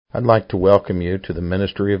I'd like to welcome you to the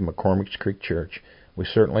ministry of McCormick's Creek Church. We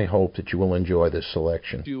certainly hope that you will enjoy this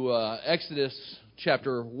selection. To Exodus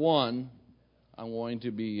chapter 1, I'm going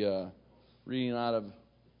to be reading out of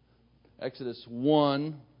Exodus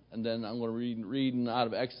 1, and then I'm going to be reading out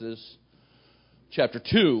of Exodus chapter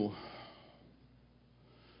 2.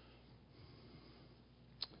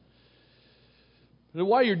 And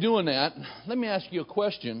while you're doing that, let me ask you a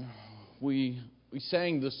question. We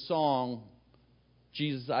sang this song,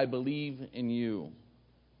 Jesus, I Believe in You.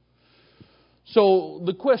 So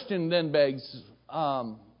the question then begs,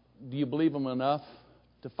 do you believe Him enough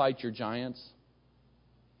to fight your giants?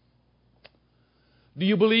 Do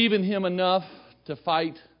you believe in Him enough to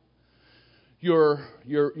fight your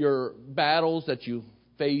battles that you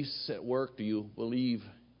face at work? Do you believe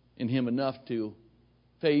in Him enough to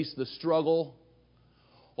face the struggle?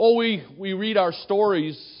 Oh, we read our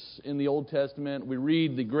stories in the Old Testament. We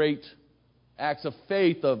read the great acts of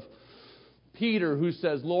faith of Peter, who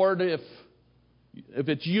says, Lord, if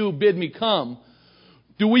it's you, bid me come.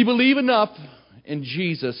 Do we believe enough in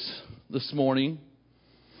Jesus this morning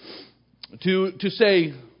to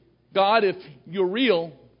say, God, if you're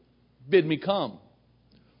real, bid me come?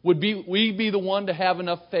 Would we be the one to have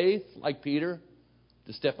enough faith, like Peter,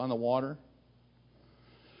 to step on the water?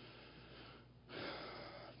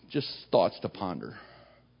 Just thoughts to ponder.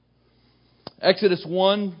 Exodus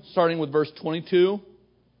 1, starting with verse 22.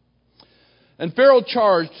 And Pharaoh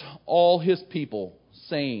charged all his people,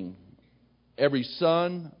 saying, every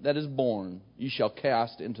son that is born ye shall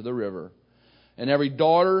cast into the river, and every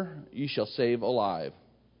daughter ye shall save alive.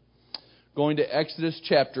 Going to Exodus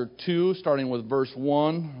chapter 2, starting with verse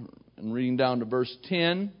 1, and reading down to verse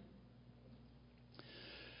 10.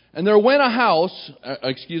 And there went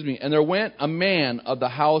a man of the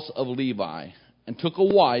house of Levi, and took a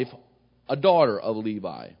wife, a daughter of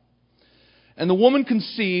Levi. And the woman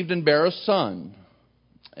conceived and bare a son.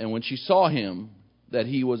 And when she saw him, that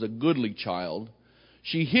he was a goodly child,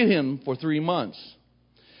 she hid him for 3 months.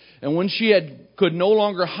 And when she could no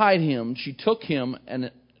longer hide him, she took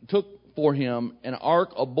for him an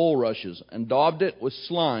ark of bulrushes, and daubed it with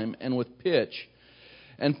slime and with pitch,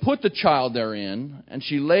 and put the child therein, and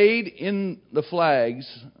she laid it in the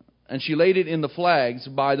flags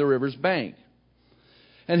by the river's bank.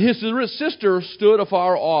 And his sister stood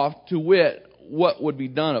afar off to wit what would be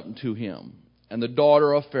done unto him. And the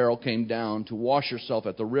daughter of Pharaoh came down to wash herself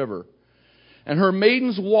at the river. And her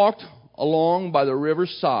maidens walked along by the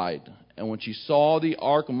river's side. And when she saw the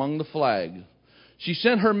ark among the flags, she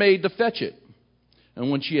sent her maid to fetch it. And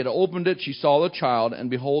when she had opened it, she saw the child, and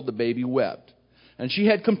behold, the baby wept. And she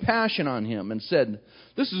had compassion on him, and said,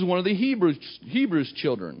 this is one of the Hebrews'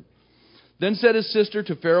 children. Then said his sister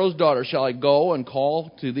to Pharaoh's daughter, shall I go and call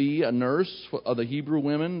to thee a nurse of the Hebrew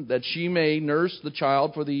women, that she may nurse the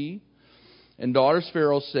child for thee? And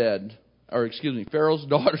Pharaoh's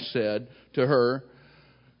daughter said to her,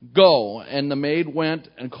 go. And the maid went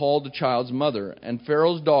and called the child's mother. And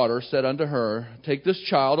Pharaoh's daughter said unto her, take this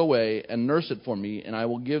child away and nurse it for me, and I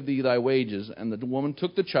will give thee thy wages. And the woman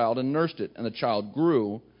took the child and nursed it, and the child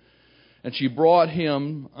grew. And she brought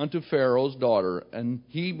him unto Pharaoh's daughter, and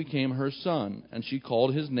he became her son. And she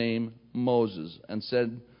called his name Moses, and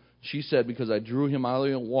she said, because I drew him out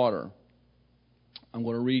of the water. I'm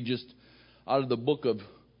going to read just out of the book of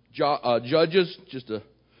Judges, just a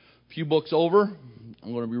few books over.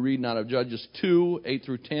 I'm going to be reading out of Judges 2, 8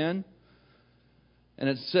 through 10. And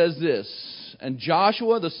it says this, and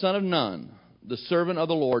Joshua the son of Nun, the servant of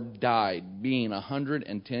the Lord, died, being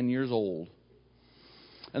 110 years old.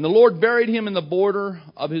 And the Lord buried him in the border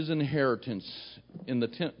of his inheritance in the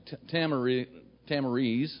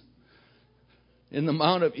Tamariz, in the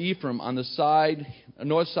mount of Ephraim, on the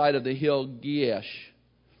north side of the hill Giesh.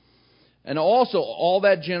 And also all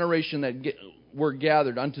that generation that were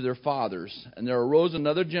gathered unto their fathers. And there arose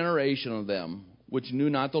another generation of them, which knew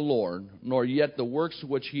not the Lord, nor yet the works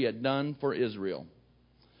which He had done for Israel.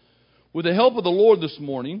 With the help of the Lord this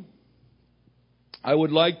morning, I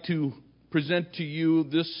would like to present to you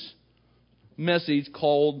this message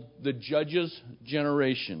called the Judges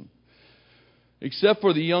Generation. Except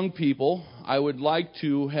for the young people, I would like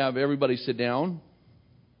to have everybody sit down.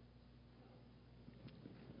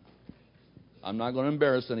 I'm not going to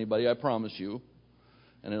embarrass anybody, I promise you.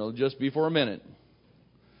 And it'll just be for a minute.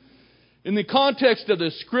 In the context of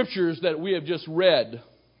the scriptures that we have just read,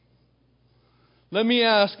 let me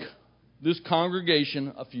ask this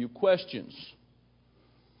congregation a few questions.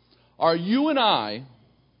 Are you and I,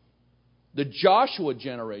 the Joshua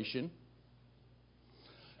generation,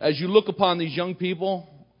 as you look upon these young people,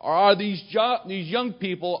 or are these young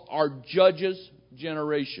people our Judges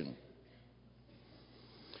generation?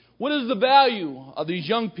 What is the value of these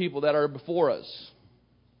young people that are before us?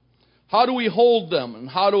 How do we hold them, and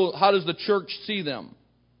how does the church see them?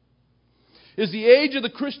 Is the age of the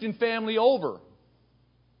Christian family over?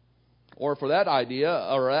 Or for that idea,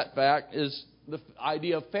 or that fact, is the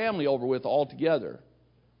idea of family over with altogether?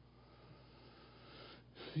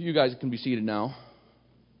 You guys can be seated now.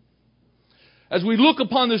 As we look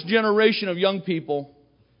upon this generation of young people,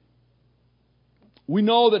 we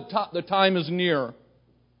know that the time is near.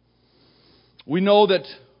 We know that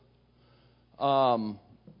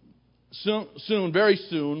soon, very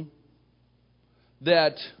soon,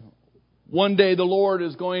 that one day the Lord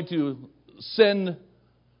is going to send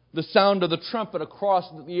the sound of the trumpet across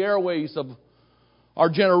the airways of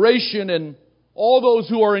our generation, and all those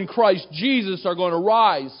who are in Christ Jesus are going to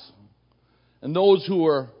rise. And those who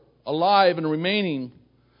are alive and remaining,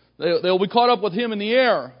 they'll be caught up with Him in the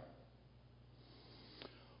air.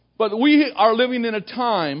 But we are living in a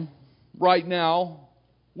time right now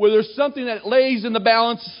where there's something that lays in the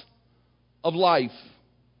balance of life.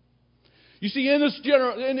 You see, in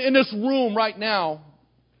this room right now,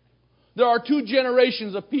 there are two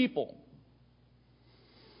generations of people.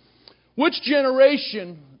 Which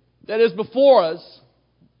generation that is before us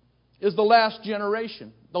is the last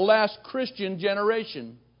generation, the last Christian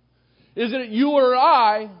generation? Is it you or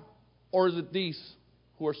I, or is it these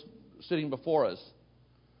who are sitting before us?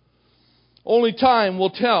 Only time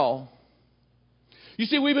will tell. You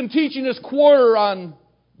see, we've been teaching this quarter on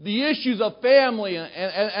the issues of family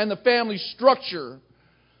and the family structure.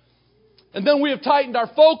 And then we have tightened our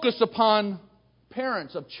focus upon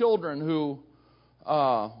parents of children who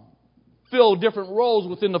fill different roles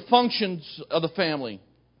within the functions of the family.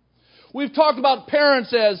 We've talked about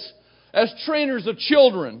parents as trainers of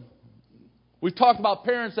children. We've talked about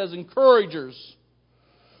parents as encouragers.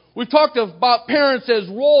 We've talked about parents as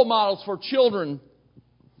role models for children.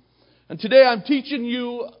 And today I'm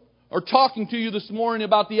talking to you this morning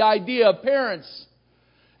about the idea of parents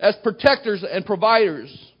as protectors and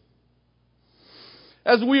providers.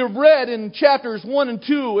 As we have read in chapters 1 and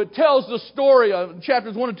 2, it tells the story of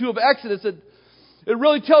chapters 1 and 2 of Exodus. It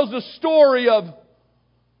really tells the story of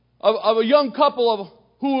a young couple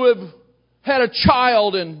who have had a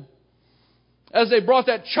child, and as they brought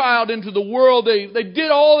that child into the world, they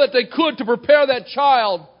did all that they could to prepare that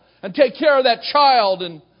child and take care of that child.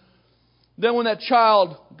 And then when that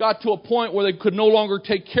child got to a point where they could no longer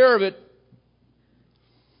take care of it,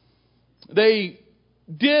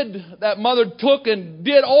 that mother took and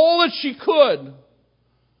did all that she could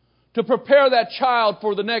to prepare that child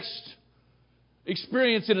for the next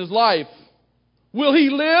experience in his life. Will he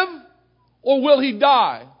live or will he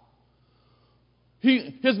die?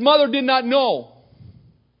 His mother did not know.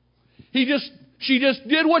 She just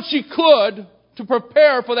did what she could to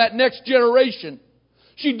prepare for that next generation.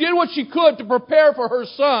 She did what she could to prepare for her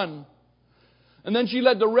son. And then she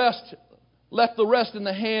left the rest in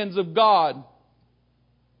the hands of God.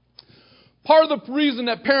 Part of the reason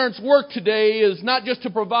that parents work today is not just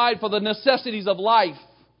to provide for the necessities of life.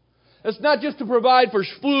 It's not just to provide for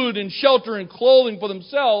food and shelter and clothing for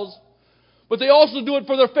themselves, but they also do it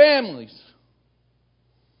for their families.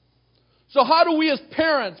 So how do we as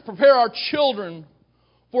parents prepare our children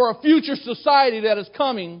for a future society that is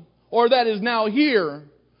coming, or that is now here,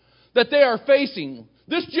 that they are facing?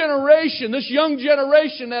 This generation, this young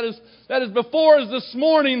generation that is before us this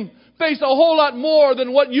morning, face a whole lot more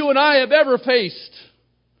than what you and I have ever faced.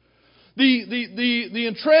 The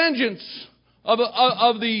intransigence of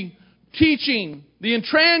the teaching, the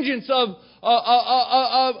intransigence of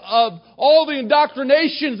all the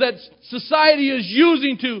indoctrinations that society is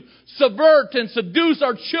using to subvert and seduce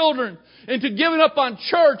our children into giving up on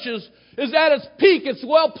church is at its peak. It's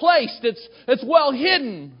well placed. It's well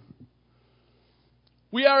hidden.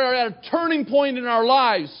 We are at a turning point in our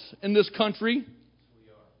lives in this country.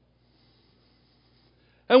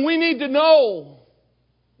 And we need to know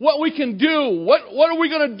what we can do. What are we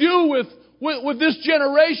going to do with this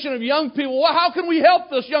generation of young people? How can we help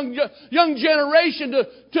this young generation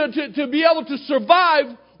to be able to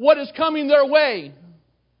survive what is coming their way?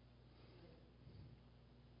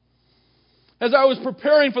 As I was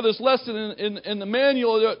preparing for this lesson in the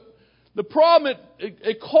manual, the problem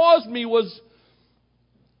it caused me was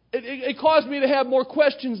it caused me to have more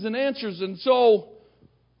questions than answers, and so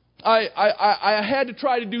I had to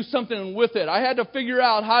try to do something with it. I had to figure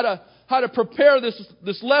out how to prepare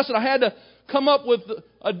this lesson. I had to come up with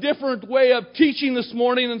a different way of teaching this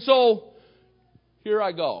morning, and so here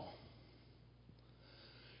I go.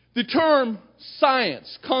 The term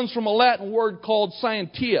science comes from a Latin word called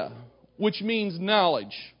scientia, which means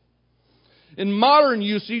knowledge. In modern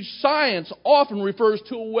usage, science often refers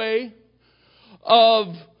to a way of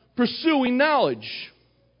pursuing knowledge.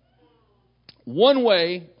 One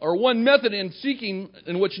way, or one method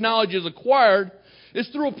in which knowledge is acquired, is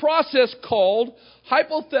through a process called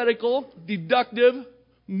hypothetical deductive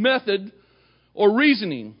method or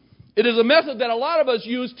reasoning. It is a method that a lot of us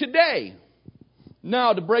use today.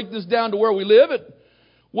 Now, to break this down to where we live,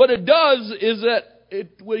 what it does is that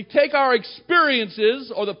we take our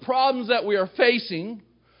experiences or the problems that we are facing,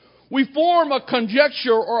 we form a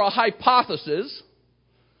conjecture or a hypothesis,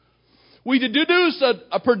 we deduce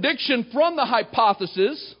a prediction from the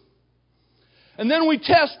hypothesis, and then we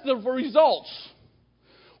test the results.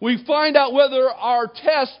 We find out whether our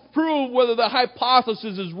tests prove whether the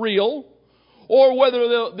hypothesis is real, or whether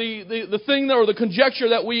the thing or the conjecture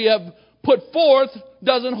that we have put forth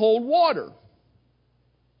doesn't hold water.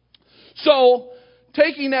 So,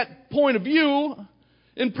 taking that point of view,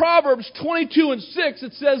 in Proverbs 22:6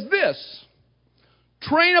 it says this: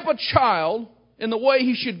 "Train up a child in the way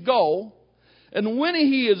he should go, and when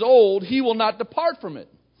he is old, he will not depart from it."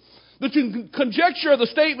 The conjecture of the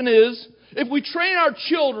statement is, if we train our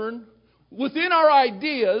children within our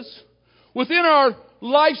ideas, within our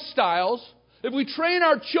lifestyles, if we train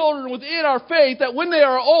our children within our faith, that when they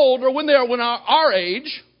are old or when they are our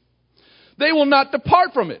age, they will not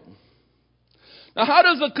depart from it. Now, how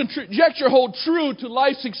does the conjecture hold true to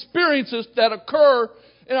life's experiences that occur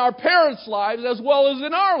in our parents' lives as well as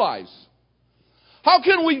in our lives? How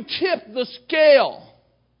can we tip the scale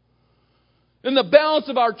in the balance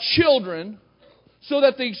of our children so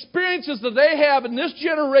that the experiences that they have in this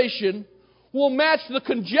generation will match the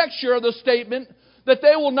conjecture of the statement that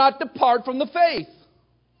they will not depart from the faith?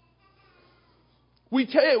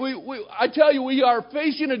 I tell you, we are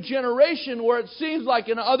facing a generation where it seems like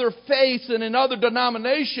in other faiths and in other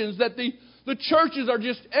denominations that the churches are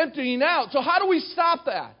just emptying out. So how do we stop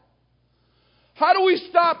that? How do we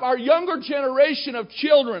stop our younger generation of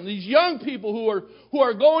children, these young people who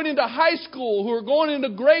are going into high school, who are going into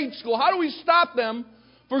grade school? How do we stop them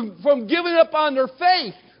from giving up on their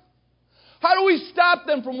faith? How do we stop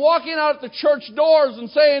them from walking out at the church doors and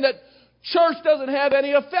saying that church doesn't have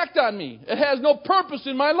any effect on me? It has no purpose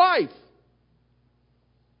in my life.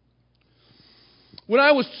 When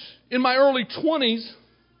I was in my early 20s,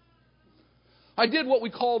 I did what we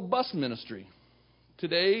called bus ministry.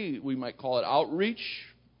 Today, we might call it outreach.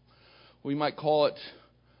 We might call it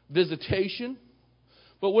visitation.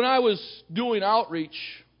 But when I was doing outreach,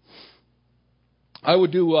 I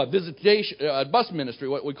would do visitation, bus ministry,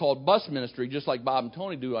 what we called bus ministry, just like Bob and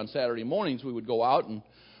Tony do on Saturday mornings. We would go out and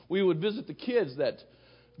we would visit the kids that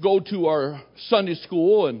go to our Sunday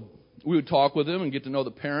school, and we would talk with them and get to know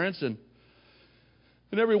the parents. And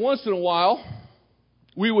every once in a while,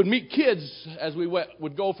 we would meet kids as we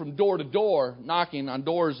would go from door to door, knocking on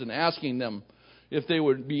doors and asking them if they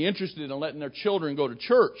would be interested in letting their children go to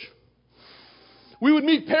church. We would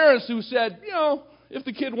meet parents who said, if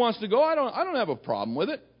the kid wants to go, I don't have a problem with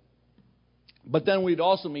it. But then we'd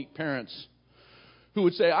also meet parents who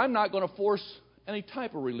would say, I'm not going to force any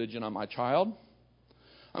type of religion on my child.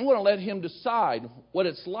 I'm going to let him decide what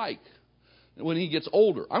it's like when he gets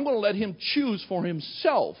older. I'm going to let him choose for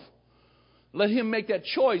himself. Let him make that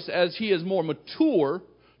choice as he is more mature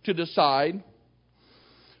to decide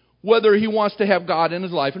whether he wants to have God in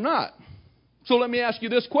his life or not. So let me ask you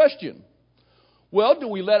this question. Well, do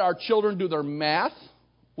we let our children do their math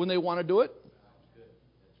when they want to do it?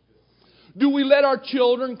 Do we let our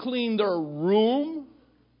children clean their room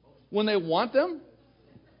when they want them?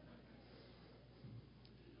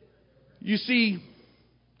 You see,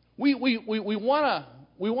 we want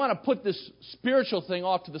to put this spiritual thing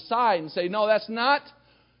off to the side and say, no,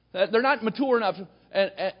 they're not mature enough,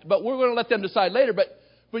 but we're going to let them decide later.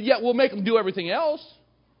 But yet we'll make them do everything else.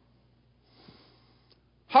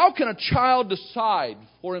 How can a child decide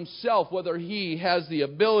for himself whether he has the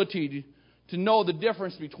ability to know the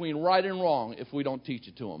difference between right and wrong if we don't teach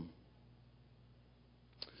it to him?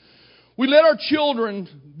 We let our children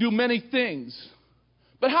do many things,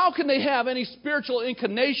 but how can they have any spiritual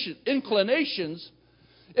inclinations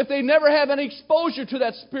if they never have any exposure to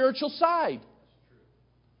that spiritual side?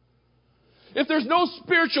 If there's no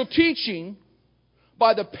spiritual teaching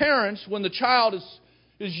by the parents when the child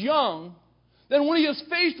is young, then when he is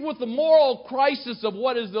faced with the moral crisis of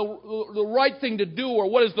what is the right thing to do or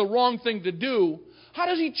what is the wrong thing to do, how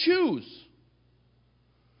does he choose?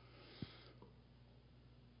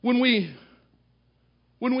 When we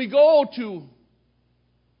go to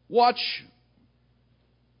watch,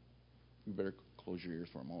 you better close your ears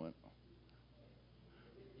for a moment.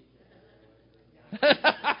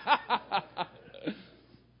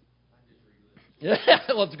 Yeah,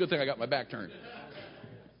 well, it's a good thing I got my back turned.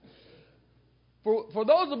 For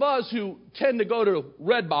those of us who tend to go to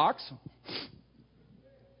Redbox,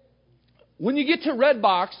 when you get to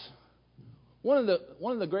Redbox, one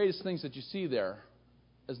of the greatest things that you see there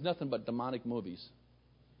is nothing but demonic movies.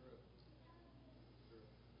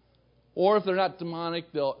 Or if they're not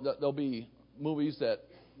demonic, they'll be movies that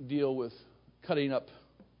deal with cutting up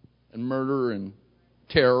and murder and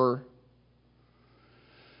terror.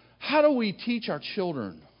 How do we teach our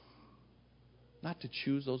children not to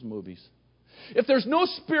choose those movies? If there's no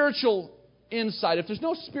spiritual insight, if there's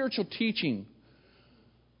no spiritual teaching,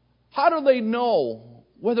 how do they know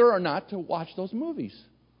whether or not to watch those movies?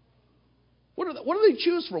 What do they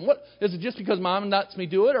choose from? What is it? Just because mom lets me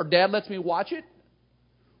do it or dad lets me watch it?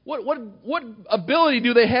 What ability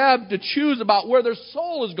do they have to choose about where their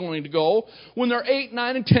soul is going to go when they're 8,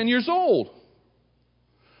 9, and 10 years old?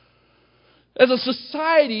 As a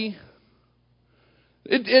society,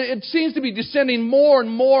 it seems to be descending more and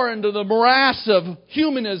more into the morass of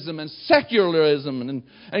humanism and secularism,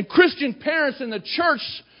 and Christian parents in the church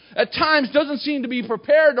at times doesn't seem to be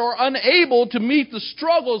prepared or unable to meet the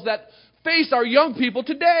struggles that face our young people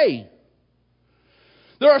today.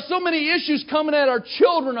 There are so many issues coming at our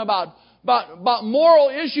children about moral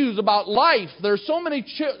issues, about life. There are so many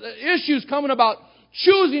issues coming about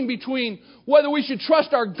choosing between whether we should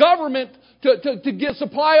trust our government to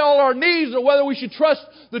supply all our needs, or whether we should trust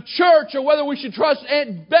the church, or whether we should trust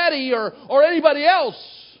Aunt Betty or anybody else.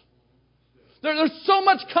 There's so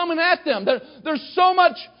much coming at them. There's so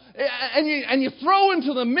much, and you throw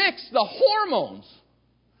into the mix the hormones.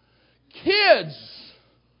 Kids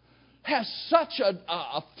have such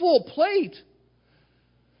a full plate.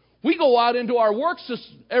 We go out into our works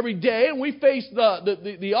every day, and we face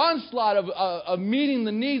the onslaught of meeting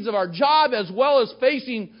the needs of our job, as well as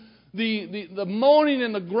facing the moaning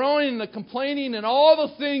and the groaning and the complaining and all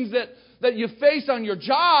the things that you face on your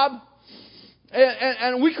job.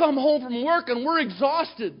 And we come home from work and we're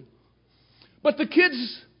exhausted. But the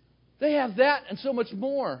kids, they have that and so much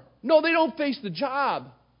more. No, they don't face the job.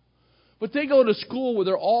 But they go to school where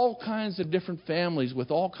there are all kinds of different families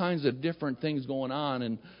with all kinds of different things going on.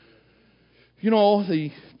 And,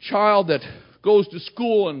 the child that goes to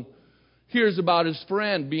school and hears about his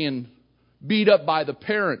friend being beat up by the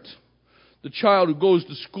parent. The child who goes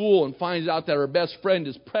to school and finds out that her best friend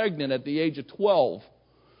is pregnant at the age of 12.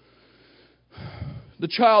 The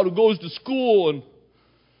child who goes to school and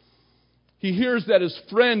he hears that his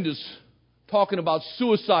friend is talking about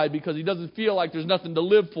suicide because he doesn't feel like there's nothing to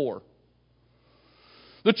live for.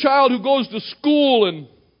 The child who goes to school and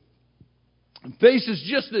faces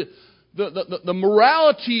just the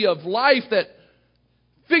morality of life, that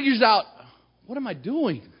figures out, what am I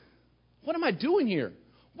doing? What am I doing here?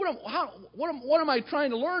 What am I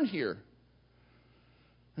trying to learn here?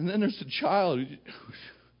 And then there's the child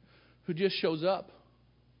who just shows up.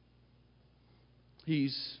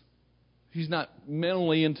 He's not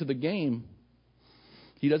mentally into the game.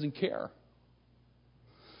 He doesn't care.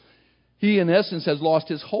 He, in essence, has lost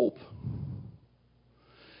his hope.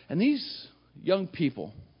 And these young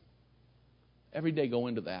people every day go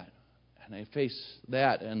into that. And they face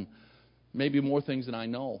that and maybe more things than I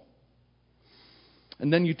know.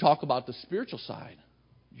 And then you talk about the spiritual side.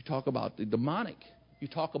 You talk about the demonic. You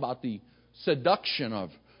talk about the seduction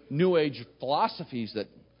of New Age philosophies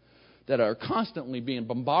that are constantly being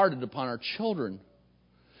bombarded upon our children.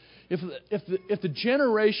 If the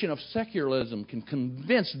generation of secularism can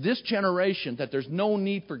convince this generation that there's no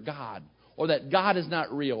need for God, or that God is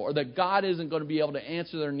not real, or that God isn't going to be able to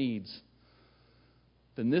answer their needs,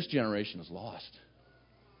 then this generation is lost.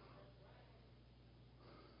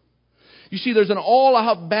 You see, there's an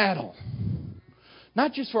all-out battle,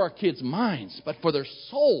 not just for our kids' minds, but for their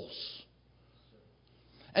souls.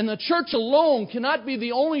 And the church alone cannot be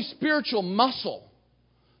the only spiritual muscle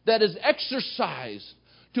that is exercised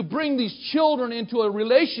to bring these children into a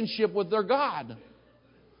relationship with their God.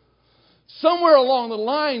 Somewhere along the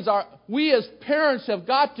lines, we as parents have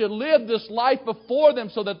got to live this life before them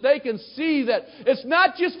so that they can see that it's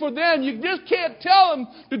not just for them. You just can't tell them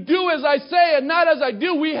to do as I say and not as I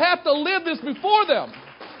do. We have to live this before them.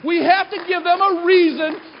 We have to give them a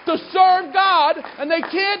reason to serve God, and they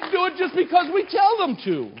can't do it just because we tell them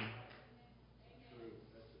to.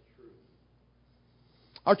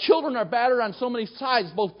 Our children are battered on so many sides,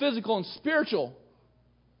 both physical and spiritual.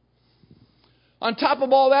 On top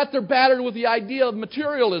of all that, they're battered with the idea of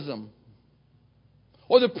materialism,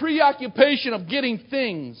 or the preoccupation of getting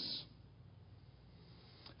things.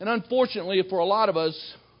 And unfortunately, for a lot of us,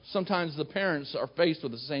 sometimes the parents are faced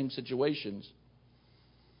with the same situations.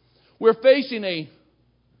 We're facing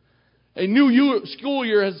a new school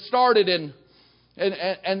year has started, and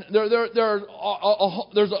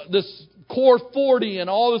there's this Core 40 and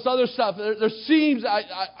all this other stuff. There seems,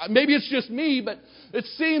 maybe it's just me, but it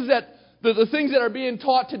seems that the things that are being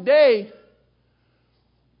taught today,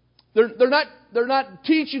 they're not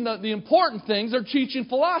teaching the important things. They're teaching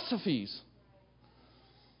philosophies.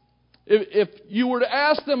 If you were to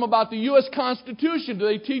ask them about the U.S. Constitution, do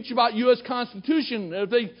they teach about U.S. Constitution? If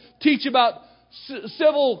they teach about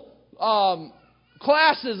civil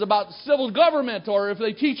classes, about civil government, or if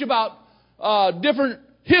they teach about different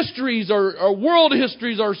histories or world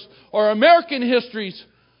histories or American histories,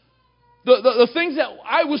 the things that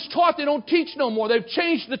I was taught, they don't teach no more. They've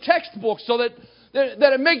changed the textbooks so that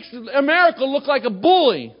it makes America look like a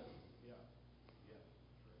bully.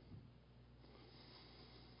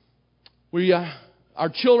 Our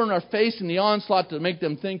children are facing the onslaught to make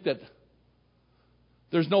them think that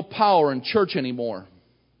there's no power in church anymore.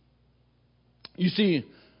 You see,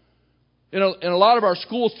 in a lot of our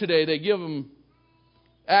schools today, they give them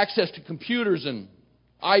access to computers and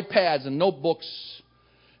iPads and notebooks,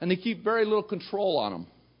 and they keep very little control on them.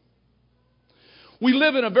 We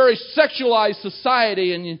live in a very sexualized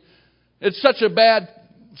society, and it's such a bad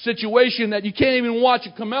situation that you can't even watch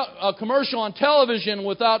a commercial on television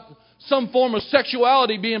without some form of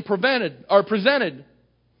sexuality being presented.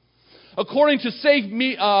 According to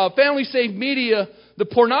Family Safe Media, the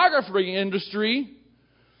pornography industry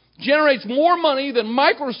generates more money than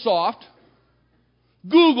Microsoft,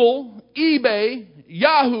 Google, eBay,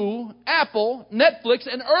 Yahoo, Apple, Netflix,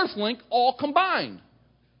 and Earthlink all combined.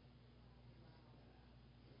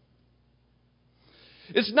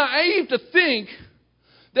 It's naive to think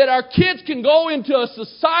that our kids can go into a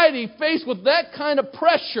society faced with that kind of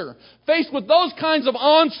pressure, faced with those kinds of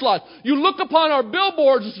onslaught. You look upon our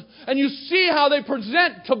billboards and you see how they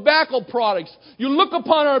present tobacco products. You look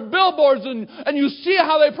upon our billboards and you see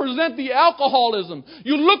how they present the alcoholism.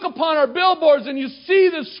 You look upon our billboards and you see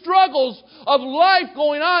the struggles of life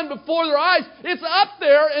going on before their eyes. It's up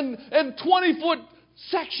there in 20-foot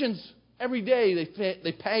sections every day.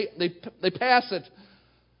 They pass it.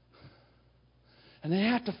 And they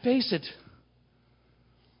have to face it.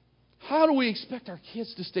 How do we expect our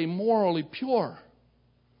kids to stay morally pure?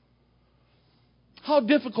 How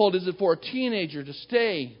difficult is it for a teenager to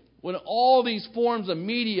stay when all these forms of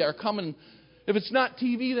media are coming? If it's not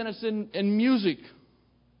TV, then it's in music.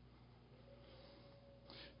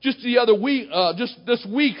 Just this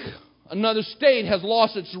week, another state has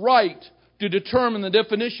lost its right to determine the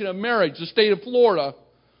definition of marriage, the state of Florida,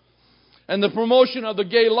 and the promotion of the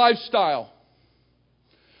gay lifestyle.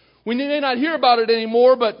 We may not hear about it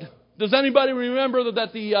anymore, but does anybody remember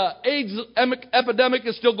that the AIDS epidemic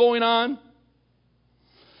is still going on?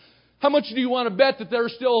 How much do you want to bet that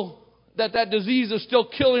that disease is still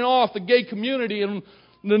killing off the gay community and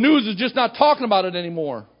the news is just not talking about it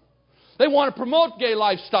anymore? They want to promote gay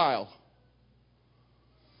lifestyle.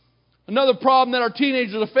 Another problem that our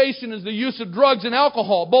teenagers are facing is the use of drugs and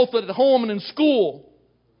alcohol, both at home and in school.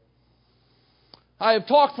 I have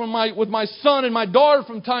talked with my son and my daughter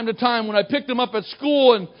from time to time when I pick them up at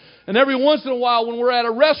school, and every once in a while when we're at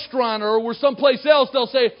a restaurant or we're someplace else, they'll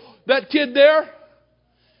say, "That kid there,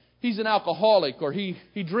 he's an alcoholic," or he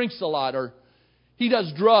drinks a lot, or he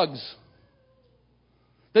does drugs.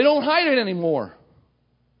 They don't hide it anymore.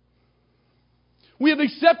 We have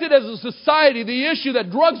accepted as a society the issue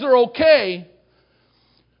that drugs are okay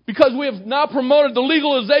because we have now promoted the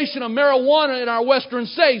legalization of marijuana in our western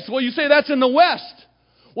states. Well, you say that's in the West.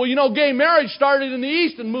 Well, you know, gay marriage started in the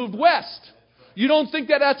East and moved west. You don't think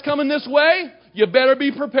that that's coming this way? You better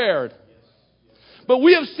be prepared. But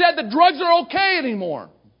we have said that drugs are okay anymore.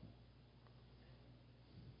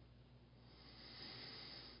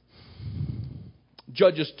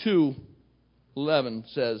 Judges 2:11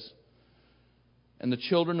 says, "And the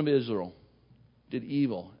children of Israel did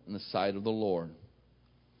evil in the sight of the Lord."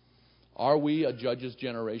 Are we a Judges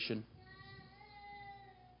generation?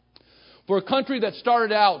 For a country that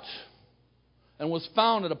started out and was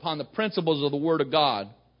founded upon the principles of the Word of God,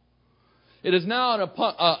 it is now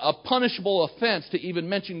a punishable offense to even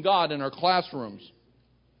mention God in our classrooms.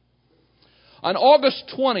 On August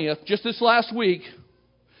 20th, just this last week,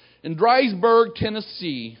 in Drysburg,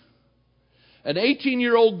 Tennessee, an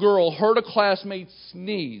 18-year-old girl heard a classmate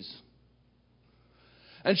sneeze.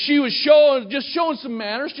 And she was showing some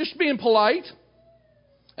manners, just being polite.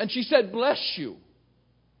 And she said, "Bless you."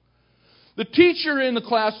 The teacher in the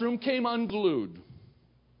classroom came unglued.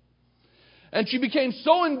 And she became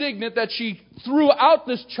so indignant that she threw out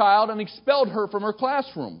this child and expelled her from her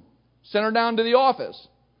classroom. Sent her down to the office.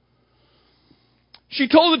 She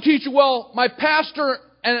told the teacher, "Well, my pastor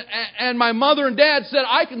and my mother and dad said,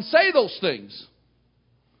 I can say those things.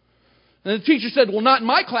 And the teacher said, well, not in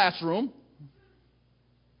my classroom.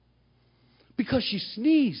 Because she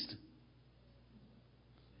sneezed.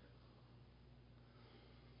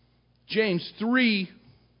 James 3:11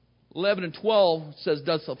 and 12 says,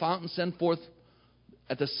 does the fountain send forth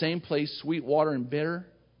at the same place sweet water and bitter?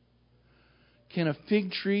 Can a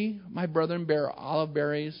fig tree, my brethren, bear olive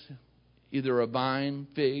berries, either a vine,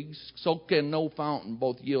 figs? So can no fountain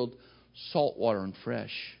both yield salt water and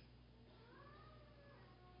fresh.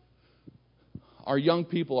 Our young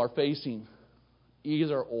people are facing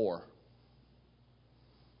either or.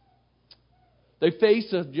 They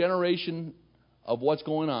face a generation of what's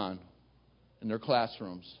going on in their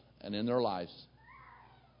classrooms and in their lives.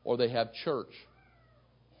 Or they have church.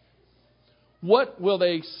 What will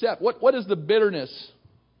they accept? What is the bitterness?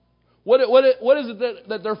 What is it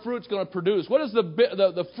that their fruit's going to produce? What is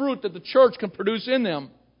the fruit that the church can produce in them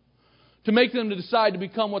to make them to decide to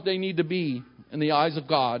become what they need to be in the eyes of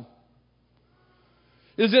God?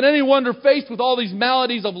 Is it any wonder, faced with all these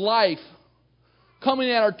maladies of life coming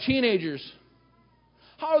at our teenagers,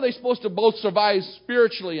 how are they supposed to both survive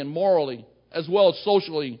spiritually and morally as well as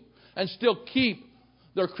socially and still keep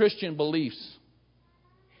their Christian beliefs?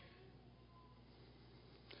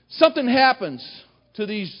 Something happens to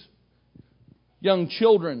these young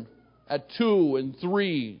children at 2 and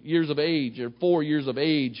 3 years of age or 4 years of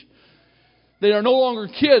age. They are no longer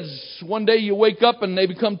kids. One day you wake up and they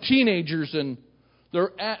become teenagers, and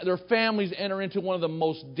their families enter into one of the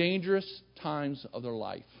most dangerous times of their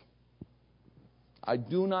life. I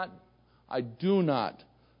do not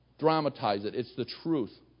dramatize it. It's the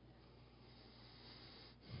truth.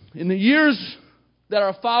 In the years that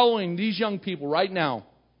are following these young people right now,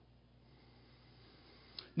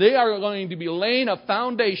 they are going to be laying a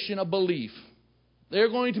foundation of belief. They're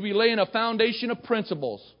going to be laying a foundation of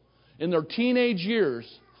principles in their teenage years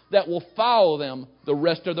that will follow them the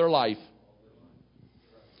rest of their life.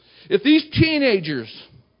 If these teenagers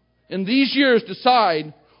in these years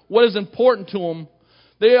decide what is important to them,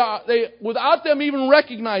 they without them even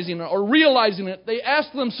recognizing it or realizing it, they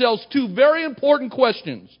ask themselves two very important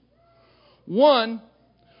questions. One,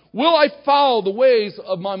 will I follow the ways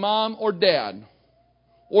of my mom or dad?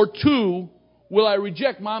 Or two, will I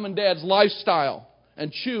reject mom and dad's lifestyle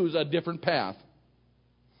and choose a different path?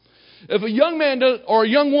 If a young man or a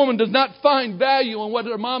young woman does not find value in what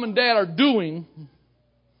their mom and dad are doing,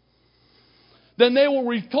 then they will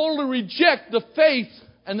totally reject the faith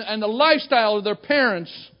and the lifestyle of their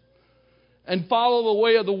parents and follow the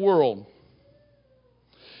way of the world.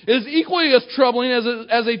 It is equally as troubling as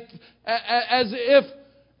if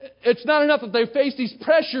it's not enough that they face these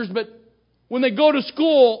pressures, but when they go to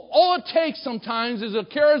school, all it takes sometimes is a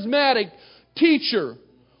charismatic teacher,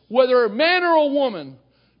 whether a man or a woman,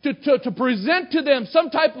 to present to them some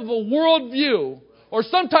type of a worldview or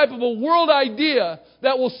some type of a world idea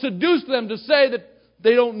that will seduce them to say that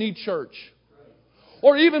they don't need church.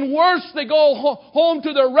 Or even worse, they go home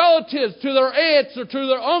to their relatives, to their aunts or to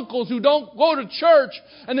their uncles who don't go to church,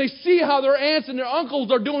 and they see how their aunts and their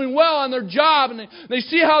uncles are doing well on their job, and they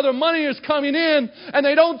see how their money is coming in, and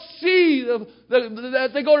they don't see that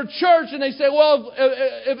they go to church, and they say, well,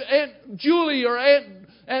 if Aunt Julie or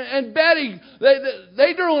Aunt Betty,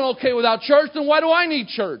 they're doing okay without church, then why do I need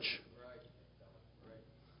church?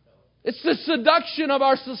 It's the seduction of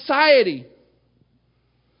our society.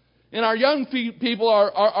 And our young people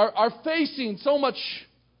are facing so much.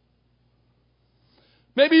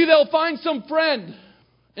 Maybe they'll find some friend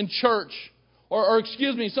in church, or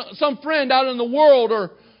some friend out in the world,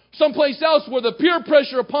 or someplace else where the peer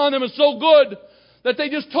pressure upon them is so good that they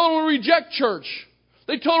just totally reject church.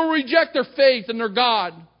 They totally reject their faith and their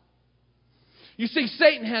God. You see,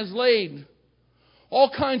 Satan has laid all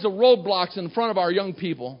kinds of roadblocks in front of our young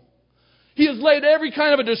people. He has laid every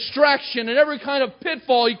kind of a distraction and every kind of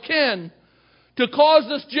pitfall he can to cause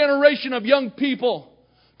this generation of young people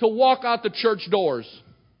to walk out the church doors.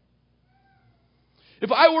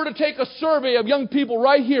 If I were to take a survey of young people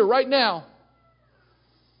right here, right now,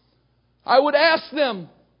 I would ask them,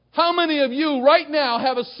 how many of you right now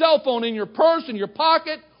have a cell phone in your purse, in your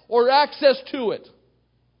pocket, or access to it?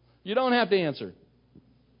 You don't have to answer.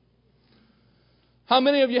 How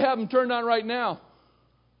many of you have them turned on right now?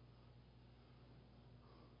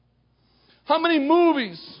 How many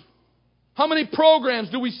movies, how many programs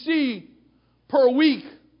do we see per week?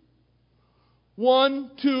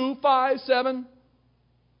 1, 2, 5, 7?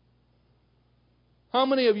 How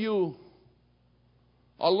many of you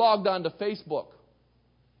are logged on to Facebook,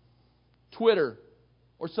 Twitter,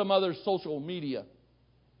 or some other social media?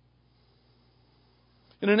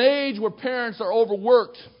 In an age where parents are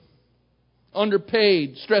overworked,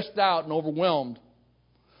 underpaid, stressed out, and overwhelmed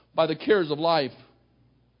by the cares of life,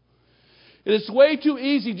 it is way too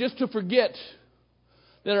easy just to forget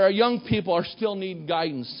that our young people are still needing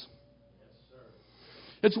guidance.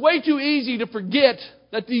 It's way too easy to forget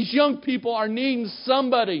that these young people are needing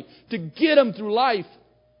somebody to get them through life,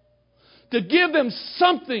 to give them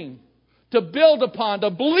something to build upon,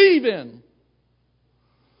 to believe in.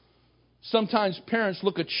 Sometimes parents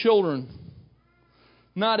look at children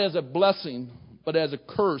not as a blessing, but as a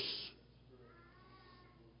curse.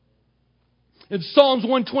 In Psalms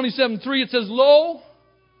 127:3 it says, "Lo,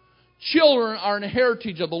 children are an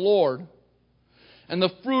heritage of the Lord, and the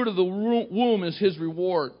fruit of the womb is His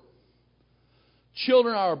reward."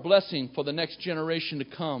 Children are a blessing for the next generation to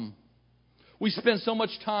come. We spend so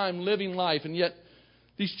much time living life, and yet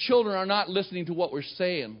these children are not listening to what we're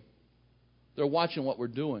saying. They're watching what we're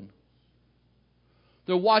doing.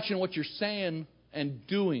 They're watching what you're saying and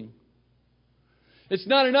doing. It's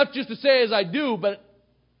not enough just to say as I do, but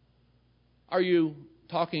are you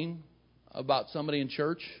talking about somebody in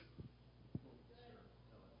church?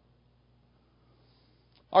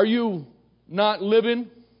 Are you not living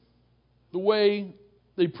the way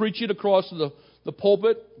they preach it across the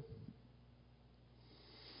pulpit?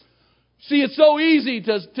 See, it's so easy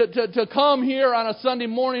to come here on a Sunday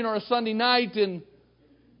morning or a Sunday night, and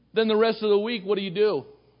then the rest of the week, what do?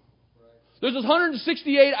 There's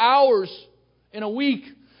 168 hours in a week,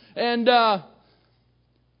 and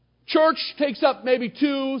church takes up maybe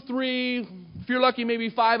 2, 3, if you're lucky, maybe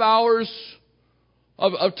 5 hours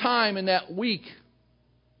of time in that week.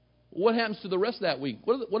 What happens to the rest of that week?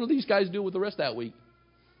 What do these guys do with the rest of that week?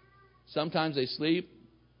 Sometimes they sleep.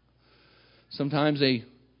 Sometimes they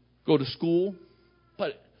go to school.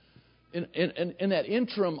 But in that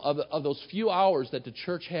interim of those few hours that the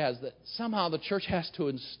church has, that somehow the church has to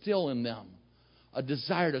instill in them a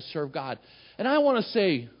desire to serve God. And I want to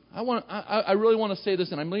say, I really want to say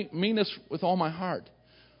this, and I mean this with all my heart.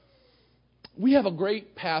 We have a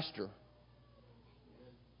great pastor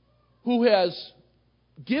who has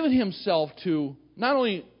given himself to not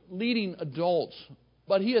only leading adults,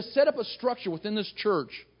 but he has set up a structure within this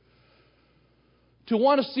church to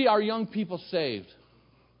want to see our young people saved.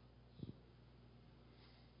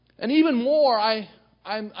 And even more,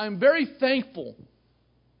 I'm very thankful.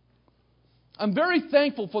 I'm very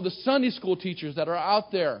thankful for the Sunday school teachers that are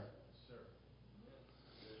out there.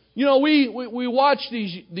 You know, we watch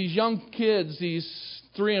these young kids, these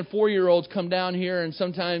 3- and 4-year-olds come down here, and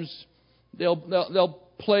sometimes they'll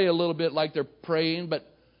play a little bit like they're praying, but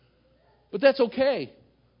that's okay.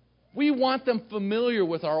 We want them familiar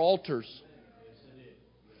with our altars.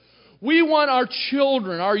 We want our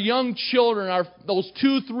children, our young children, those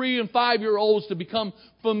 2, 3, and 5-year-olds to become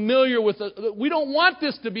familiar with it. We don't want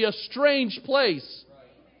this to be a strange place.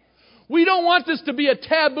 We don't want this to be a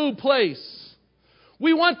taboo place.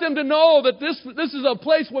 We want them to know that this is a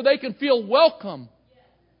place where they can feel welcome.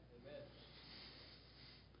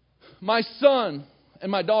 My son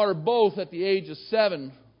and my daughter, both at the age of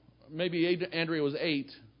 7, maybe Andrea was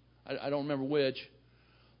 8, I don't remember which,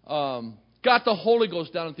 got the Holy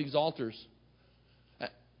Ghost down at these altars.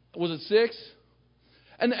 Was it 6?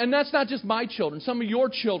 And that's not just my children. Some of your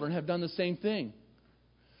children have done the same thing.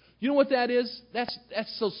 You know what that is? That's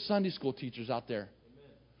those Sunday school teachers out there.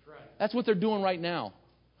 That's what they're doing right now.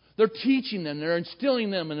 They're teaching them. They're instilling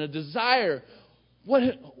them in a desire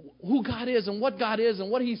who God is and what God is and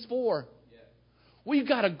what He's for. We've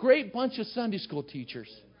got a great bunch of Sunday school teachers.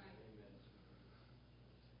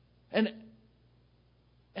 And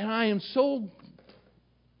I am so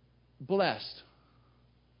blessed.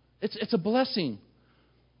 It's a blessing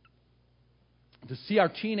to see our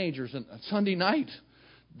teenagers on Sunday night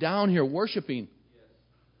down here worshiping.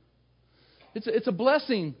 It's a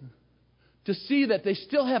blessing to see that they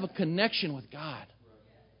still have a connection with God.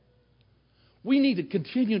 We need to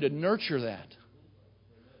continue to nurture that.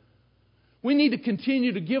 We need to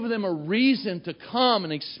continue to give them a reason to come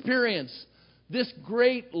and experience this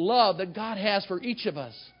great love that God has for each of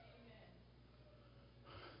us.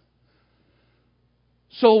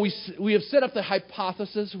 So we have set up the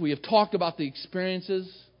hypothesis. We have talked about the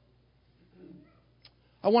experiences.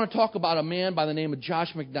 I want to talk about a man by the name of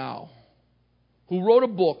Josh McDowell, who wrote a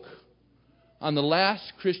book on the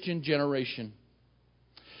last Christian generation.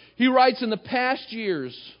 He writes, in the past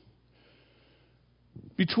years,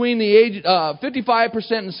 between the age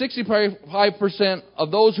 55% and 65%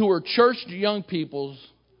 of those who were church young peoples,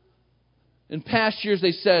 in past years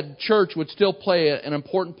they said church would still play an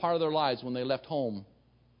important part of their lives when they left home.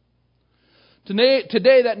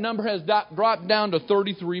 Today that number has dropped down to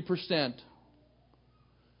 33%.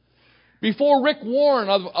 Before Rick Warren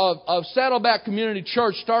of Saddleback Community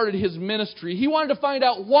Church started his ministry, he wanted to find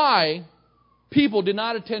out why people did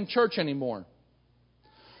not attend church anymore.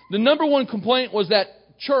 The number one complaint was that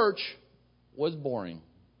church was boring,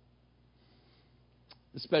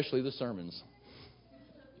 especially the sermons.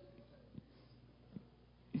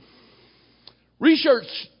 Research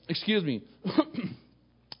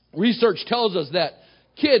tells us that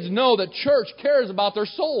kids know that church cares about their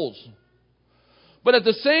souls. But at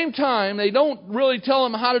the same time, they don't really tell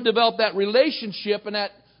them how to develop that relationship and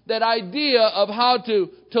that idea of how to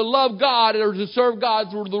love God or to serve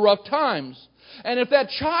God through the rough times. And if that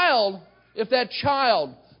child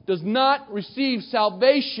does not receive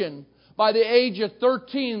salvation by the age of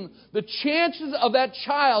 13, the chances of that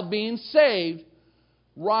child being saved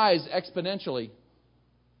rise exponentially.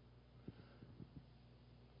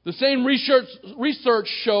 The same research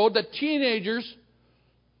showed that teenagers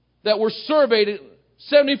that were surveyed,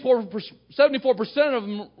 74% of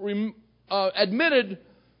them admitted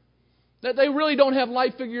that they really don't have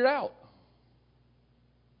life figured out.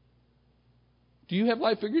 Do you have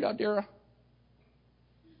life figured out, Dara?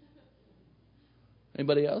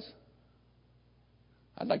 Anybody else?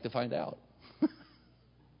 I'd like to find out.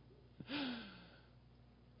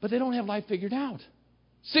 But they don't have life figured out.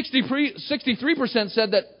 63%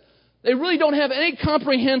 said that they really don't have any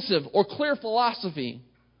comprehensive or clear philosophy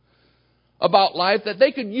about life that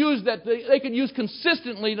they could use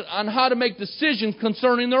consistently on how to make decisions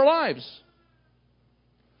concerning their lives.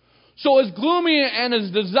 So as gloomy and as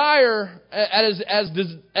dire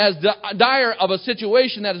of a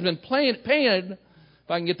situation that has been painted, if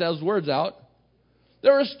I can get those words out,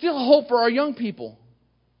 there is still hope for our young people.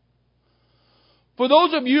 For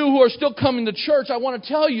those of you who are still coming to church, I want to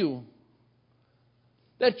tell you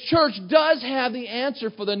that church does have the answer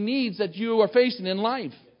for the needs that you are facing in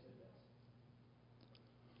life.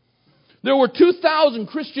 There were 2,000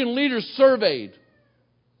 Christian leaders surveyed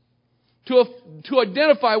to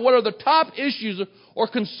identify what are the top issues or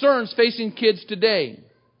concerns facing kids today.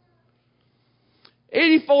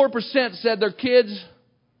 84% said their kids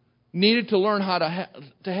needed to learn how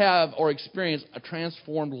to have or experience a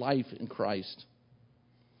transformed life in Christ.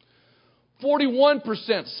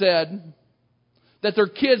 41% said that their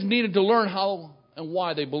kids needed to learn how and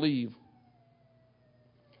why they believe.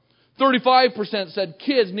 35% said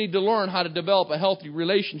kids need to learn how to develop a healthy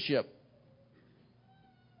relationship.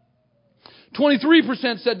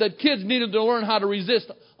 23% said that kids needed to learn how to resist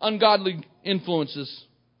ungodly influences.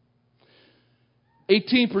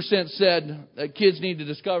 18% said that kids need to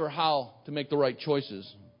discover how to make the right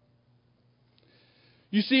choices.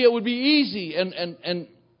 You see, it would be easy, and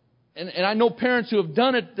I know parents who have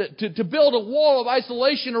done it, to build a wall of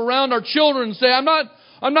isolation around our children and say, I'm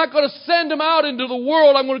not going to send them out into the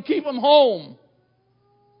world, I'm going to keep them home.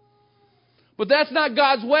 But that's not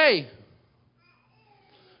God's way.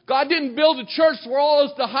 God didn't build a church for all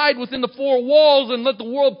of us to hide within the four walls and let the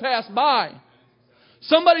world pass by.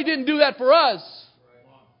 Somebody didn't do that for us.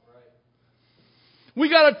 We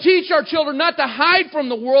got to teach our children not to hide from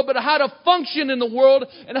the world, but how to function in the world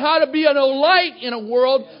and how to be a light in a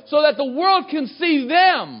world so that the world can see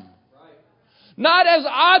them. Not as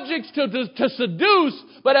objects to seduce,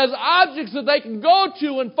 but as objects that they can go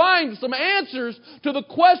to and find some answers to the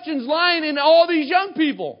questions lying in all these young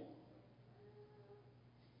people.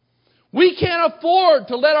 We can't afford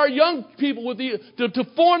to let our young people to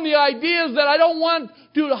form the ideas that I don't want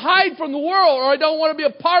to hide from the world, or I don't want to be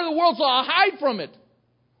a part of the world, so I'll hide from it.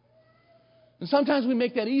 And sometimes we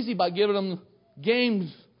make that easy by giving them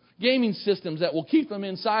gaming systems that will keep them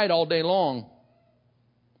inside all day long.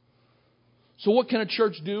 So what can a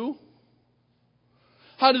church do?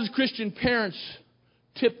 How does Christian parents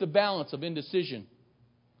tip the balance of indecision?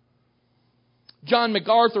 John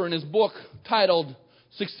MacArthur, in his book titled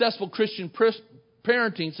Successful Christian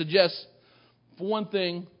Parenting, suggests, for one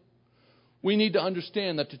thing, we need to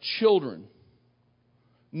understand that the children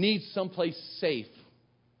need someplace safe.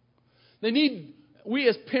 We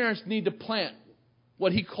as parents need to plant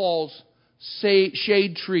what he calls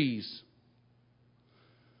shade trees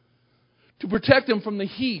to protect them from the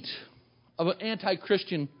heat of an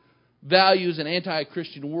anti-Christian values and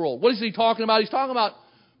anti-Christian world. What is he talking about? He's talking about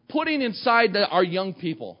putting inside our young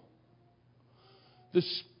people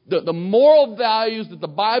the moral values that the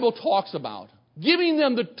Bible talks about, giving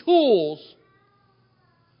them the tools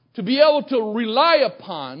to be able to rely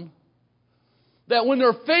upon, that when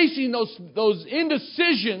they're facing those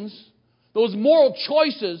indecisions, those moral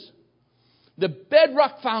choices, the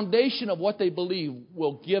bedrock foundation of what they believe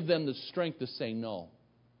will give them the strength to say no.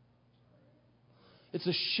 It's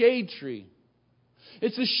a shade tree.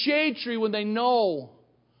 It's a shade tree when they know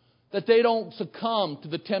that they don't succumb to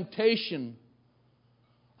the temptation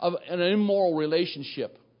of an immoral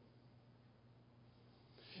relationship.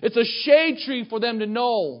 It's a shade tree for them to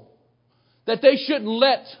know that they shouldn't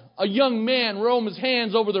let a young man roam his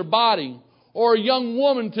hands over their body or a young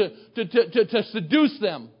woman to seduce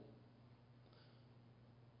them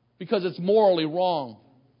because it's morally wrong.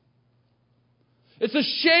 It's a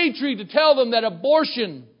shade tree to tell them that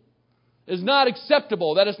abortion is not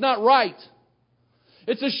acceptable, that it's not right.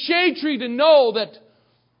 It's a shade tree to know that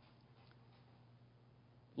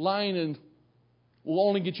lying will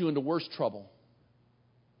only get you into worse trouble.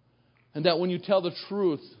 And that when you tell the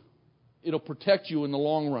truth, it'll protect you in the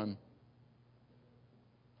long run.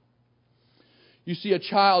 You see, a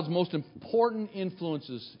child's most important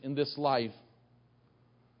influences in this life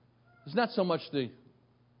is not so much the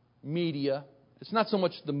media, it's not so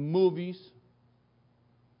much the movies,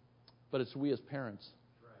 but it's we as parents.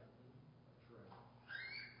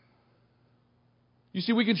 You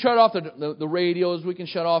see, we can shut off the radios, we can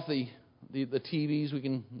shut off the TVs, we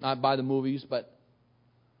can not buy the movies, but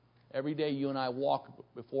every day you and I walk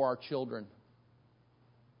before our children,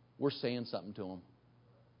 we're saying something to them.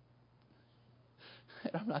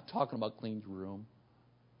 And I'm not talking about clean your room.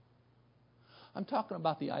 I'm talking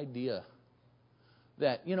about the idea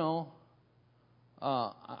that, I'm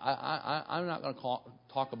not going to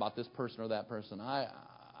talk about this person or that person.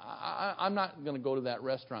 I'm not going to go to that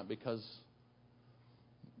restaurant because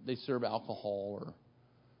they serve alcohol, or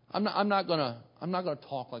I'm not going to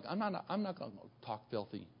talk like I'm not going to talk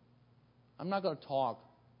filthy. I'm not going to talk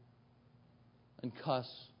and cuss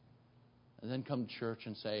and then come to church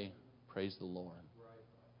and say, praise the Lord.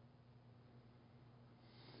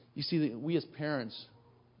 You see, we as parents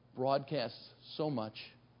broadcast so much.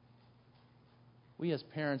 We as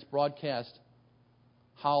parents broadcast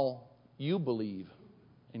how you believe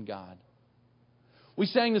in God. We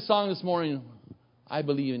sang the song this morning, I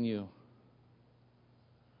Believe in You.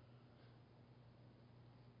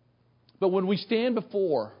 But when we stand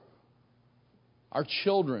before our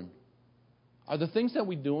children, are the things that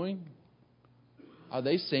we're doing, are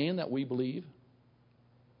they saying that we believe?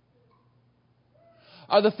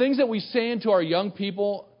 Are the things that we say to our young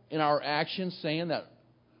people in our actions saying that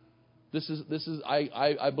this is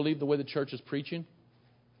I believe the way the church is preaching?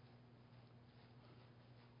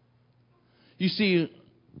 You see,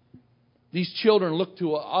 these children look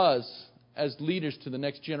to us as leaders to the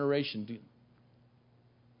next generation.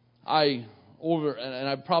 And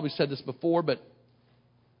I've probably said this before, but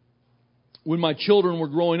when my children were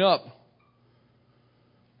growing up,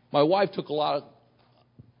 my wife took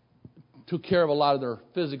care of a lot of their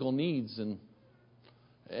physical needs and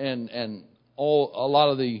a lot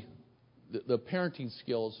of the parenting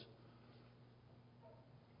skills.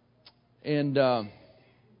 And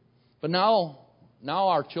but now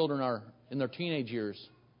our children are in their teenage years.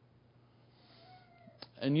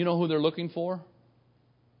 And you know who they're looking for?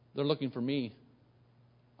 They're looking for me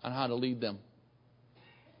on how to lead them.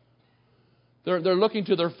 They're looking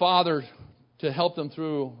to their father to help them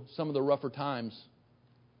through some of the rougher times,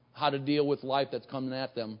 how to deal with life that's coming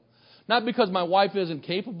at them. Not because my wife isn't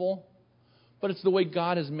capable, but it's the way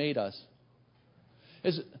God has made us.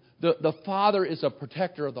 The father is a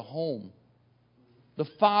protector of the home. The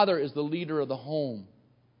father is the leader of the home.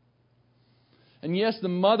 And yes, the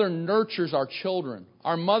mother nurtures our children.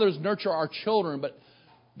 Our mothers nurture our children, but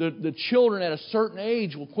the children at a certain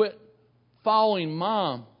age will quit following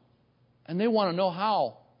mom. And they want to know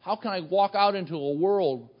how. How can I walk out into a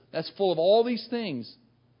world that's full of all these things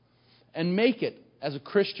and make it as a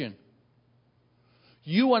Christian?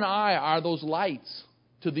 You and I are those lights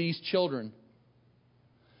to these children.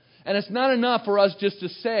 And it's not enough for us just to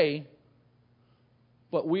say,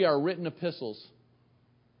 but we are written epistles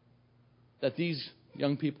that these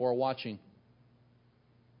young people are watching.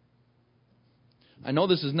 I know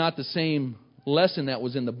this is not the same lesson that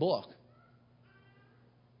was in the book.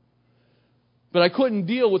 But I couldn't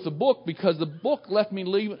deal with the book because the book left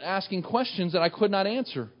me asking questions that I could not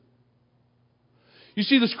answer. You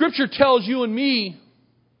see, the Scripture tells you and me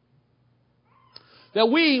that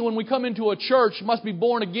we, when we come into a church, must be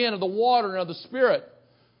born again of the water and of the Spirit.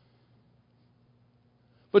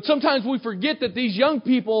 But sometimes we forget that these young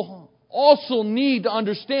people also need to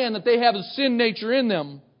understand that they have a sin nature in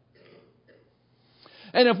them.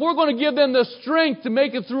 And if we're going to give them the strength to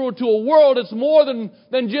make it through to a world, it's more than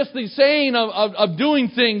just the saying of doing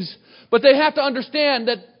things. But they have to understand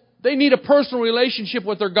that they need a personal relationship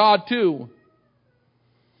with their God too.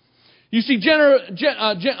 You see,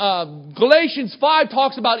 Galatians 5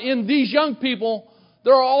 talks about in these young people,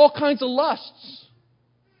 there are all kinds of lusts.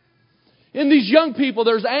 In these young people,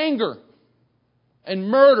 there's anger. and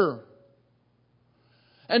murder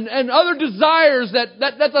and other desires that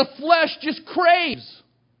the flesh just craves.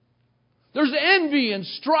 There's envy and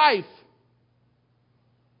strife.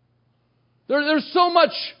 There's so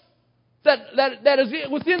much that is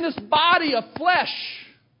within this body of flesh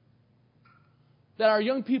that our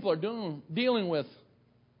young people are dealing with.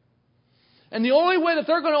 And the only way that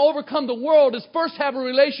they're going to overcome the world is first have a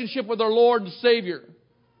relationship with their Lord and Savior.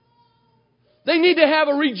 They need to have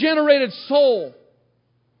a regenerated soul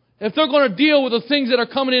if they're going to deal with the things that are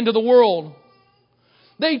coming into the world.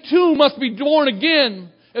 They too must be born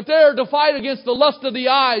again if they are to fight against the lust of the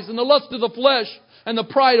eyes and the lust of the flesh and the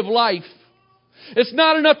pride of life. It's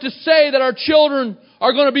not enough to say that our children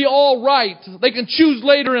are going to be all right. They can choose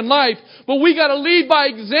later in life. But we got to lead by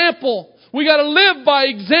example. We got to live by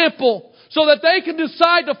example so that they can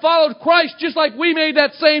decide to follow Christ just like we made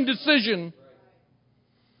that same decision.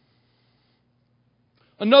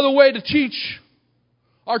 Another way to teach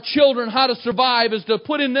our children how to survive is to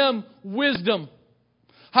put in them wisdom.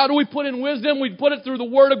 How do we put in wisdom? We put it through the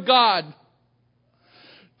Word of God.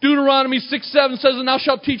 Deuteronomy 6:7 says, "And thou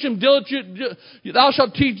shalt teach them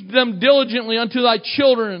diligently unto thy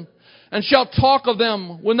children, and shalt talk of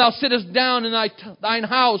them when thou sittest down in thine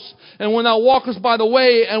house, and when thou walkest by the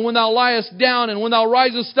way, and when thou liest down, and when thou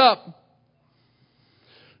risest up."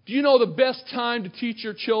 Do you know the best time to teach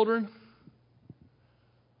your children?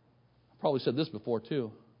 I probably said this before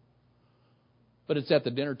too. But it's at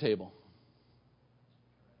the dinner table.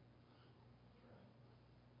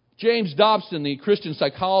 James Dobson, the Christian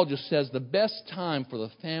psychologist, says the best time for the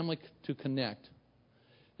family to connect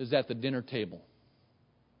is at the dinner table.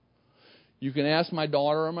 You can ask my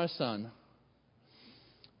daughter or my son,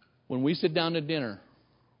 when we sit down to dinner,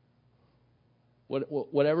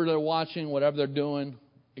 whatever they're watching, whatever they're doing,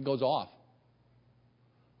 it goes off.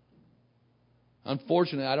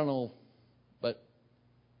 Unfortunately, I don't know, but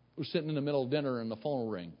we're sitting in the middle of dinner and the phone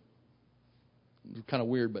will ring. It's kind of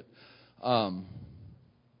weird, but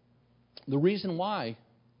the reason why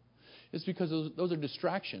is because those are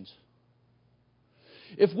distractions.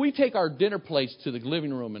 If we take our dinner plates to the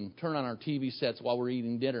living room and turn on our TV sets while we're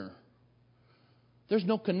eating dinner, there's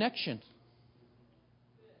no connection.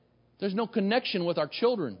 There's no connection with our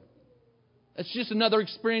children. It's just another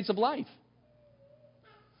experience of life.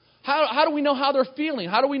 How do we know how they're feeling?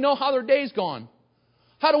 How do we know how their day's gone?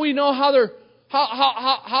 How do we know how they're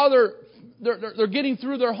getting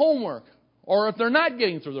through their homework, or if they're not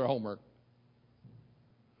getting through their homework?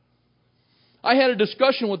 I had a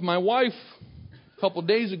discussion with my wife a couple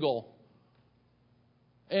days ago,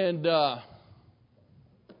 and I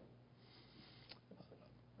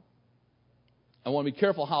want to be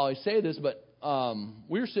careful how I say this, but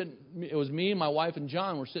we were sitting. It was me, my wife, and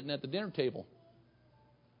John were sitting at the dinner table,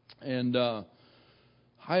 and there's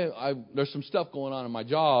some stuff going on in my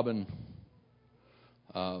job, and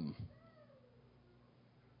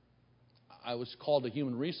I was called to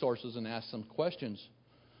Human Resources and asked some questions.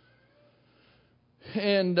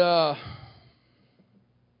 And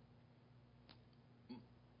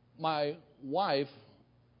my wife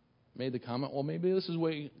made the comment, well, maybe this is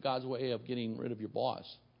God's way of getting rid of your boss.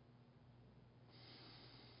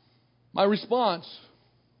 My response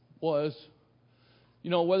was,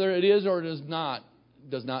 whether it is or it is not,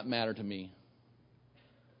 does not matter to me.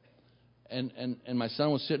 And my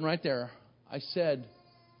son was sitting right there. I said,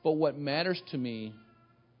 but what matters to me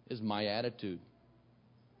is my attitude.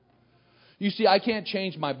 You see, I can't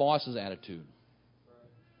change my boss's attitude.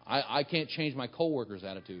 I can't change my coworker's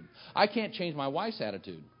attitude. I can't change my wife's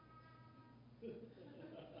attitude.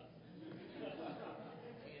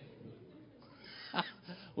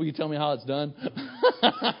 Will you tell me how it's done?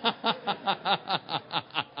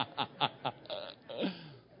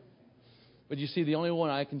 But you see, the only one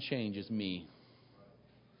I can change is me.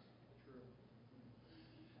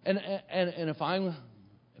 And if I'm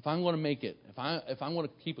going to make it, if I'm going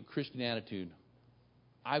to keep a Christian attitude,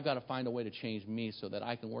 I've got to find a way to change me so that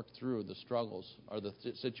I can work through the struggles or the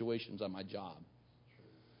situations on my job.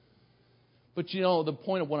 But the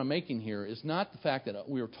point of what I'm making here is not the fact that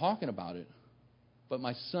we were talking about it, but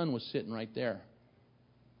my son was sitting right there.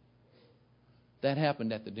 That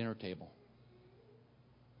happened at the dinner table.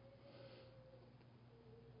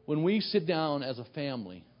 When we sit down as a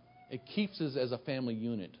family, it keeps us as a family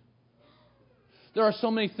unit. There are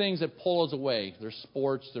so many things that pull us away. There's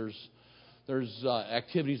sports, there's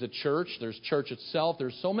activities at church, there's church itself.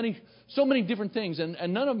 There's so many different things, and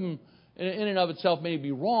none of them in and of itself may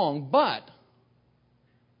be wrong, but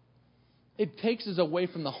it takes us away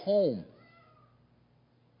from the home.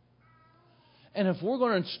 And if we're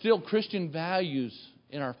going to instill Christian values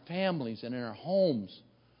in our families and in our homes,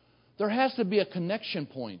 There has to be a connection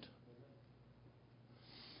point.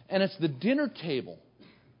 And it's the dinner table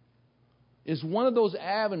is one of those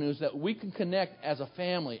avenues that we can connect as a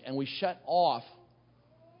family, and we shut off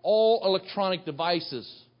all electronic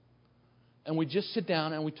devices, and we just sit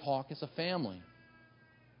down and we talk as a family.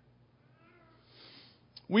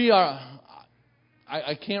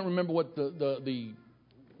 I can't remember what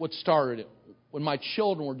what started it. When my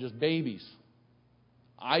children were just babies,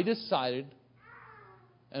 I decided,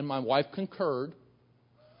 and my wife concurred,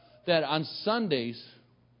 that on Sundays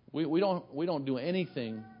we don't do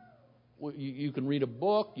anything. You can read a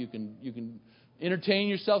book, you can entertain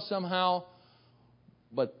yourself somehow,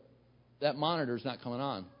 but that monitor's not coming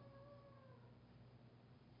on.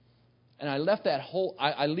 And I left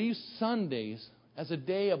I leave Sundays as a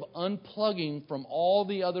day of unplugging from all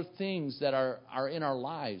the other things that are in our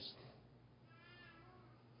lives.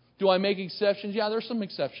 Do I make exceptions? Yeah, there's some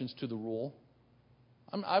exceptions to the rule.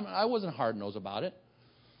 I wasn't hard-nosed about it.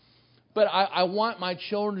 But I want my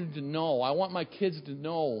children to know, I want my kids to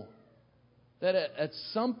know that at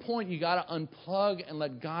some point you got to unplug and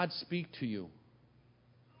let God speak to you.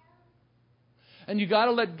 And you got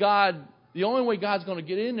to let God, the only way God's going to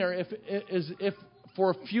get in there is if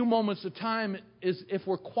for a few moments of time is if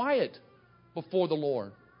we're quiet before the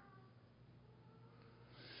Lord.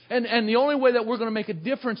 And the only way that we're going to make a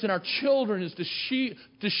difference in our children is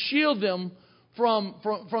to shield them from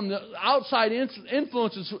the outside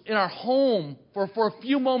influences in our home for a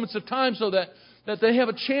few moments of time, so that they have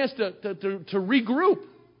a chance to regroup.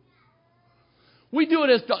 We do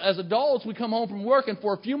it as adults. We come home from work, and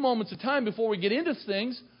for a few moments of time before we get into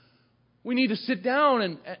things, we need to sit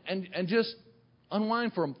down and just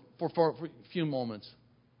unwind for a few moments,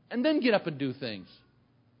 and then get up and do things.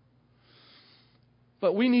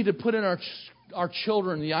 But we need to put in our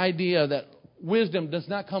children the idea that wisdom does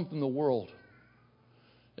not come from the world.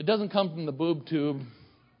 It doesn't come from the boob tube.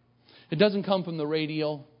 It doesn't come from the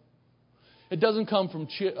radio. It doesn't come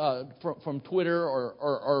from Twitter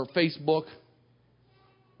or Facebook.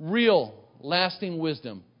 Real, lasting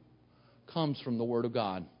wisdom comes from the Word of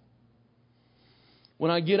God. When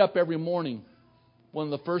I get up every morning,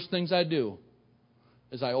 one of the first things I do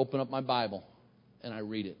is I open up my Bible and I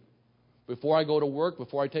read it. Before I go to work,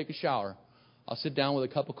 before I take a shower, I'll sit down with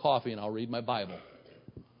a cup of coffee and I'll read my Bible.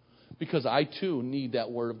 Because I too need that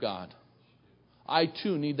Word of God. I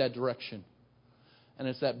too need that direction. And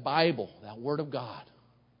it's that Bible, that Word of God.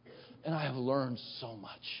 And I have learned so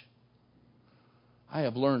much. I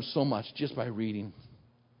have learned so much just by reading.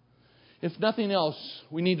 If nothing else,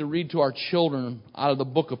 we need to read to our children out of the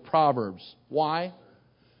book of Proverbs. Why?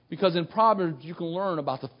 Because in Proverbs you can learn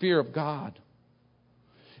about the fear of God.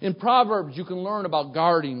 In Proverbs you can learn about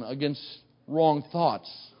guarding against wrong thoughts.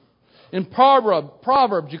 In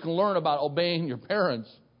Proverbs you can learn about obeying your parents.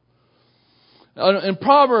 In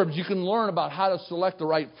Proverbs you can learn about how to select the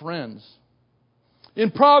right friends.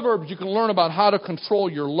 In Proverbs you can learn about how to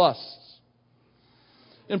control your lusts.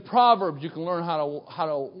 In Proverbs you can learn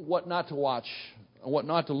what not to watch and what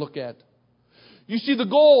not to look at. You see, the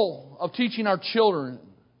goal of teaching our children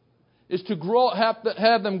is to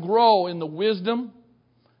have them grow in the wisdom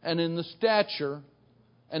and in the stature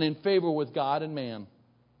and in favor with God and man.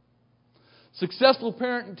 Successful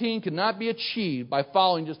parenting cannot be achieved by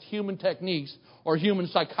following just human techniques or human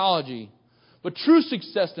psychology. But true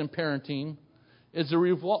success in parenting is the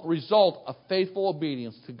result of faithful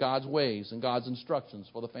obedience to God's ways and God's instructions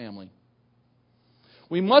for the family.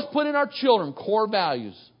 We must put in our children core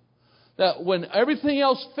values that when everything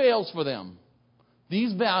else fails for them,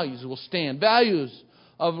 these values will stand. Values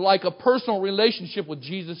of like a personal relationship with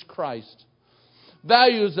Jesus Christ.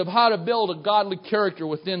 Values of how to build a godly character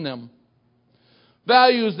within them.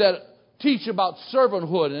 Values that teach about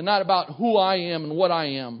servanthood and not about who I am and what I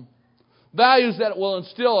am. Values that will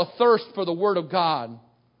instill a thirst for the Word of God.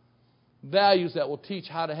 Values that will teach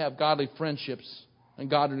how to have godly friendships and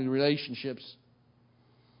godly relationships.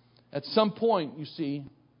 At some point, you see,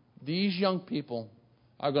 these young people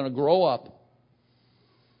are going to grow up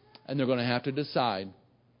and they're going to have to decide,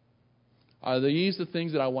 are these the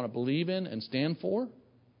things that I want to believe in and stand for?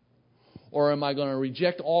 Or am I going to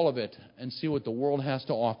reject all of it and see what the world has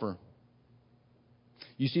to offer?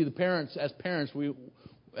 You see, as parents,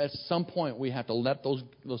 at some point we have to let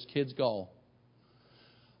those kids go.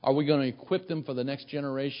 Are we going to equip them for the next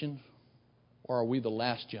generation? Or are we the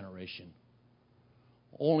last generation?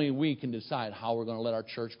 Only we can decide how we're going to let our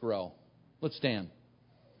church grow. Let's stand.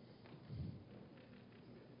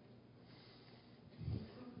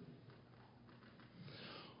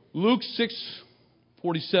 Luke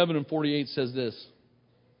 6:47 and 48 says this.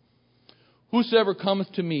 Whosoever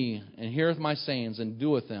cometh to me and heareth my sayings and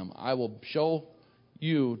doeth them, I will show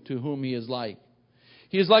you to whom he is like.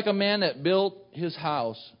 He is like a man that built his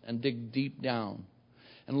house and digged deep down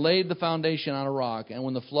and laid the foundation on a rock. And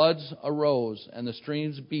when the floods arose and the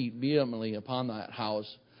streams beat vehemently upon that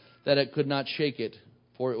house, that it could not shake it,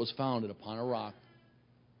 for it was founded upon a rock.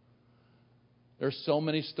 There's so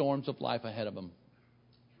many storms of life ahead of them.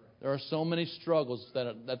 There are so many struggles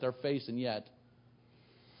that they're facing yet.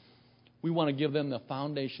 We want to give them the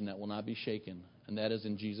foundation that will not be shaken, and that is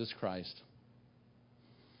in Jesus Christ.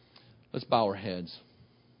 Let's bow our heads.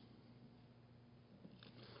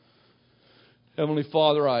 Heavenly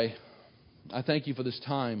Father, I thank you for this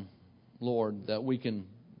time, Lord, that we can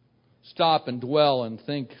stop and dwell and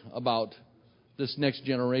think about this next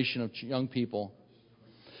generation of young people.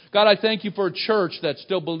 God, I thank you for a church that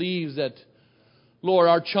still believes that, Lord,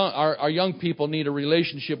 our young people need a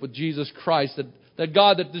relationship with Jesus Christ. That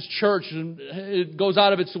God, that this church it goes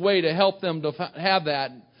out of its way to help them to have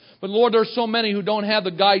that. But Lord, there are so many who don't have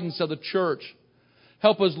the guidance of the church.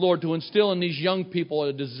 Help us, Lord, to instill in these young people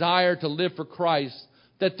a desire to live for Christ,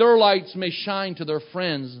 that their lights may shine to their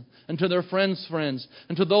friends and to their friends' friends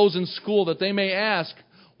and to those in school, that they may ask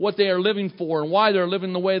what they are living for and why they're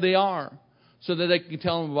living the way they are, so that they can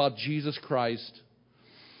tell them about Jesus Christ.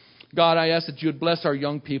 God, I ask that you would bless our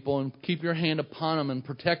young people and keep your hand upon them and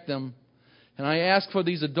protect them. And I ask for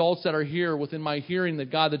these adults that are here within my hearing,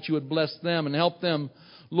 that God, that you would bless them and help them,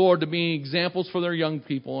 Lord, to be examples for their young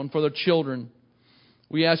people and for their children.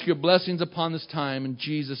 We ask your blessings upon this time in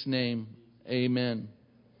Jesus' name. Amen.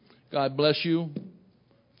 God bless you.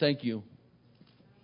 Thank you.